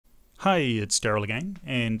Hi, it's Daryl again,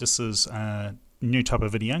 and this is a new type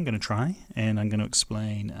of video I'm going to try, and I'm going to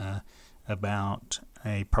explain about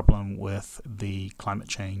a problem with the climate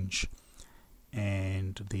change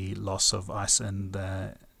and the loss of ice in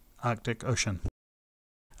the Arctic Ocean.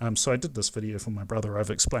 So I did this video for my brother. I've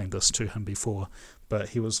explained this to him before, but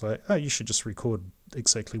he was like, oh, you should just record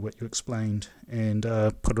exactly what you explained and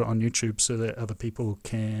put it on YouTube so that other people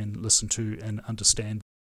can listen to and understand.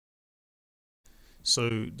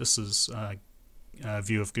 So this is a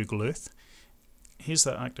view of Google Earth. Here's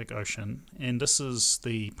the Arctic Ocean, and this is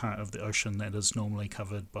the part of the ocean that is normally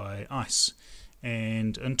covered by ice.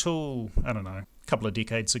 And until, I don't know, a couple of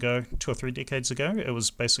decades ago, 2 or 3 decades ago, it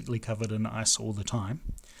was basically covered in ice all the time.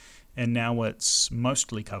 And now it's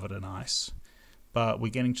mostly covered in ice, but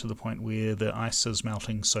we're getting to the point where the ice is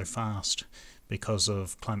melting so fast because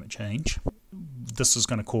of climate change. This is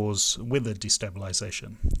going to cause weather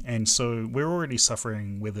destabilisation, and so we're already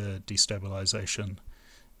suffering weather destabilisation.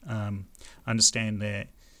 Understand that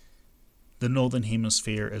the northern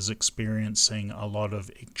hemisphere is experiencing a lot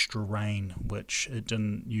of extra rain, which it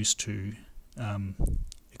didn't used to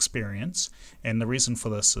experience, and the reason for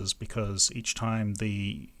this is because each time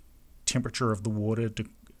the temperature of the water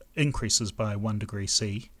increases by 1 degree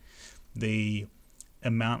C, the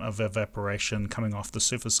amount of evaporation coming off the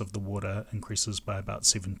surface of the water increases by about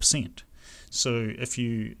 7%. So if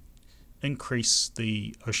you increase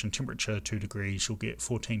the ocean temperature 2 degrees, you'll get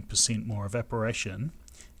 14% more evaporation,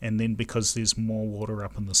 and then because there's more water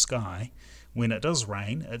up in the sky, when it does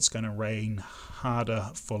rain, it's going to rain harder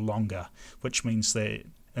for longer, which means that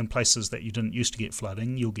in places that you didn't used to get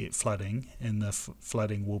flooding, you'll get flooding, and the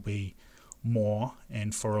flooding will be more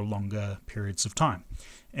and for a longer periods of time.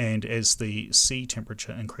 And as the sea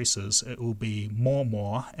temperature increases, it will be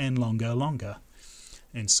more and longer.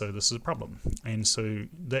 And so this is a problem. And so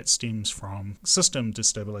that stems from system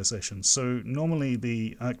destabilisation. So normally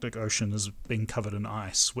the Arctic Ocean is being covered in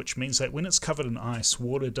ice, which means that when it's covered in ice,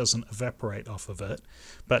 water doesn't evaporate off of it.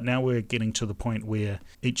 But now we're getting to the point where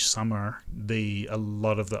each summer a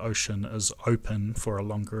lot of the ocean is open for a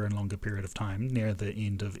longer and longer period of time near the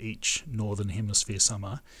end of each northern hemisphere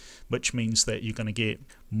summer, which means that you're going to get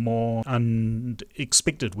more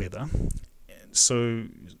unexpected weather. So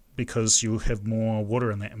because you have more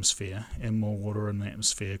water in the atmosphere, and more water in the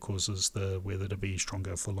atmosphere causes the weather to be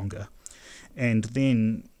stronger for longer. And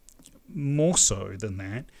then more so than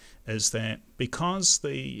that is that because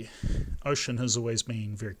the ocean has always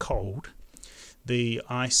been very cold, the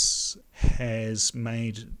ice has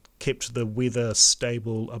kept the weather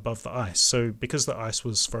stable above the ice. So because the ice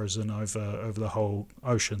was frozen over the whole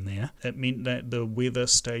ocean there, it meant that the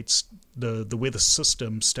weather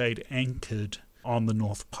system stayed anchored on the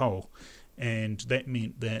North Pole, and that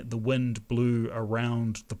meant that the wind blew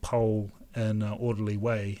around the pole in an orderly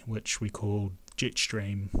way, which we call jet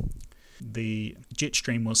stream. The jet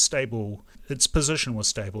stream was stable, its position was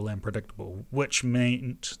stable and predictable, which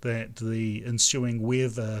meant that the ensuing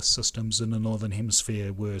weather systems in the northern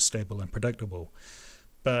hemisphere were stable and predictable.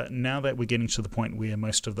 But now that we're getting to the point where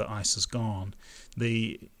most of the ice is gone,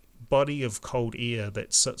 the body of cold air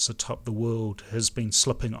that sits atop the world has been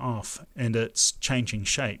slipping off, and it's changing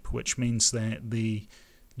shape, which means that the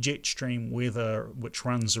jet stream weather, which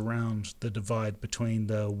runs around the divide between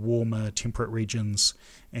the warmer temperate regions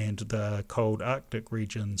and the cold Arctic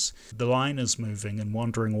regions, the line is moving and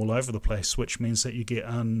wandering all over the place, which means that you get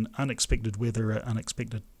unexpected weather at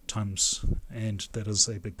unexpected times, and that is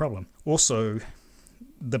a big problem. Also,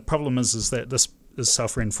 the problem is that this is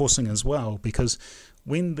self-reinforcing as well, because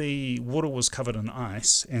when the water was covered in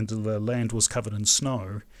ice and the land was covered in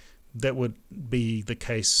snow, that would be the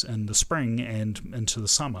case in the spring and into the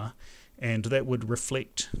summer, and that would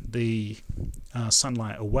reflect the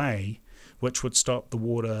sunlight away, which would stop the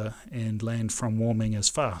water and land from warming as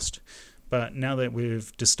fast. But now that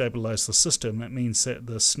we've destabilized the system, it means that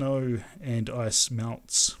the snow and ice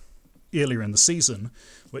melts earlier in the season,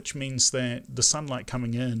 which means that the sunlight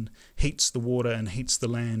coming in heats the water and heats the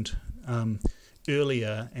land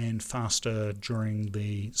earlier and faster during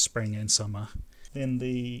the spring and summer. Then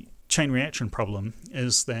the chain reaction problem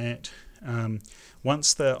is that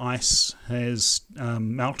once the ice has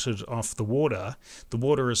melted off the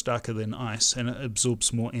water is darker than ice, and it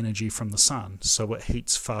absorbs more energy from the sun, so it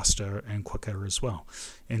heats faster and quicker as well.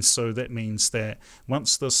 And so that means that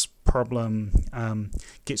once this problem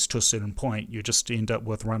gets to a certain point, you just end up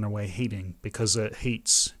with runaway heating, because it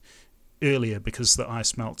heats earlier because the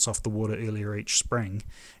ice melts off the water earlier each spring,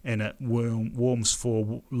 and it warms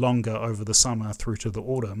for longer over the summer through to the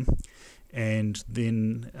autumn, and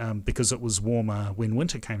then because it was warmer when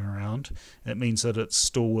winter came around, it means that it's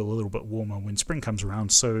still a little bit warmer when spring comes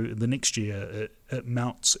around, so the next year it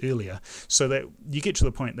melts earlier, so that you get to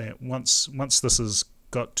the point that once this has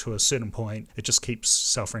got to a certain point, it just keeps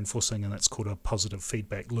self-reinforcing, and that's called a positive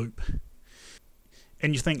feedback loop.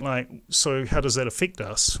 And you think, like, so how does that affect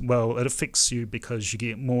us? Well, it affects you because you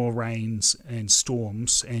get more rains and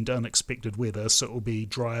storms and unexpected weather, so it will be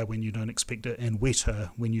drier when you don't expect it and wetter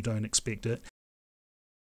when you don't expect it.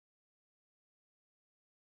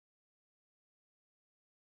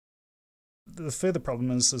 The further problem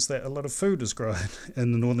is that a lot of food is grown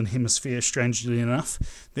in the Northern Hemisphere, strangely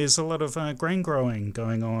enough. There's a lot of grain growing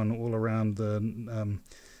going on all around the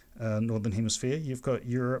Northern Hemisphere. You've got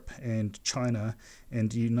Europe and China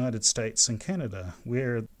and the United States and Canada,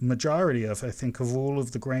 where the majority of, I think, of all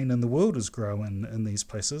of the grain in the world is grown in these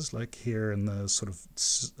places, like here in the sort of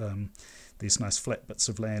these nice flat bits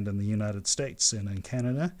of land in the United States and in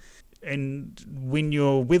Canada. And when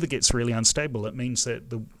your weather gets really unstable, it means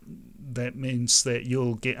that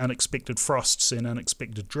you'll get unexpected frosts and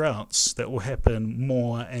unexpected droughts that will happen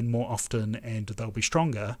more and more often, and they'll be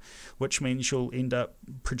stronger, which means you'll end up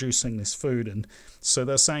producing less food. And so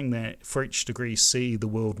they're saying that for each degree C the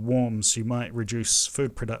world warms, you might reduce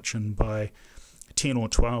food production by 10 or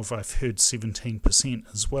 12, I've heard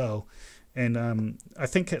 17% as well. And I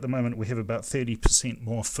think at the moment we have about 30%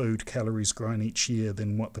 more food calories grown each year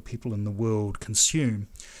than what the people in the world consume.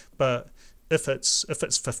 But if it's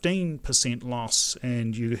 15% loss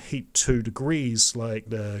and you heat 2 degrees like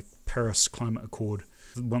the Paris Climate Accord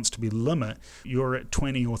wants to be the limit, you're at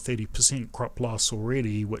 20 or 30% crop loss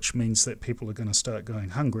already, which means that people are going to start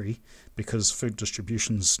going hungry because food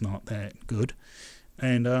distribution's not that good.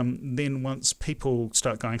 And then once people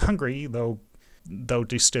start going hungry, they'll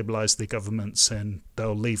destabilize their governments and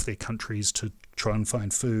they'll leave their countries to try and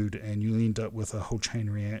find food, and you'll end up with a whole chain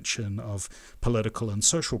reaction of political and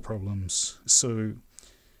social problems. So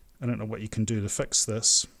I don't know what you can do to fix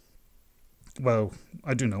this. Well,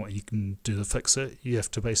 I do know what you can do to fix it. You have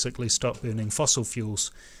to basically stop burning fossil fuels.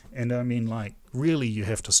 And I mean, like, really you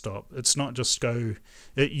have to stop. It's not just go...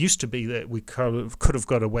 It used to be that we could have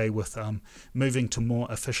got away with moving to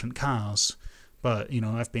more efficient cars. But, you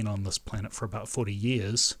know, I've been on this planet for about 40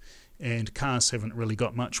 years, and cars haven't really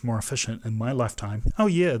got much more efficient in my lifetime. Oh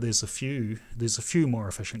yeah, there's a few more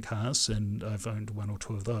efficient cars, and I've owned 1 or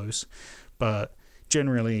 2 of those. But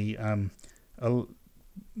generally,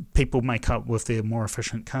 people make up with their more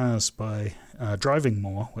efficient cars by driving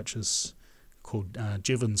more, which is called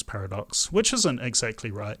Jevons paradox, which isn't exactly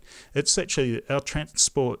right. It's actually, our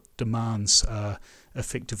transport demands are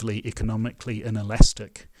effectively economically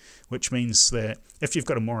inelastic, which means that if you've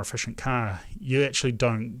got a more efficient car, you actually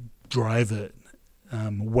don't drive it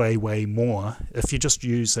way more. If you just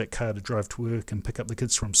use that car to drive to work and pick up the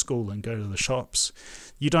kids from school and go to the shops,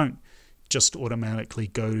 you don't just automatically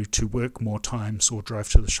go to work more times or drive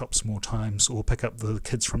to the shops more times or pick up the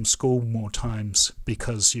kids from school more times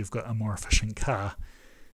because you've got a more efficient car.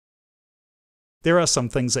 There are some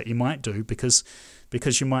things that you might do because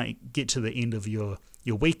you might get to the end of your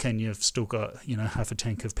week and you've still got, you know, half a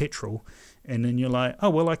tank of petrol, and then you're like, oh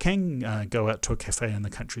well, I can go out to a cafe in the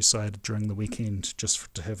countryside during the weekend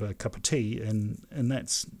just to have a cup of tea, and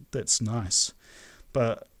that's nice.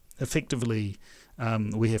 But effectively,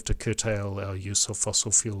 we have to curtail our use of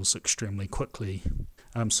fossil fuels extremely quickly.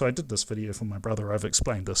 So I did this video for my brother. I've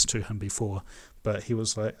explained this to him before, but he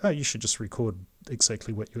was like, oh, you should just record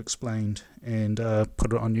exactly what you explained and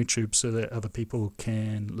put it on YouTube so that other people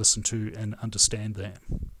can listen to and understand that.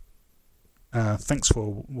 Thanks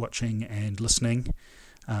for watching and listening.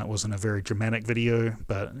 It wasn't a very dramatic video,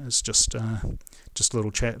 but it's just a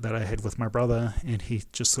little chat that I had with my brother, and he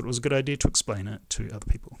just thought it was a good idea to explain it to other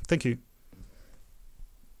people. Thank you.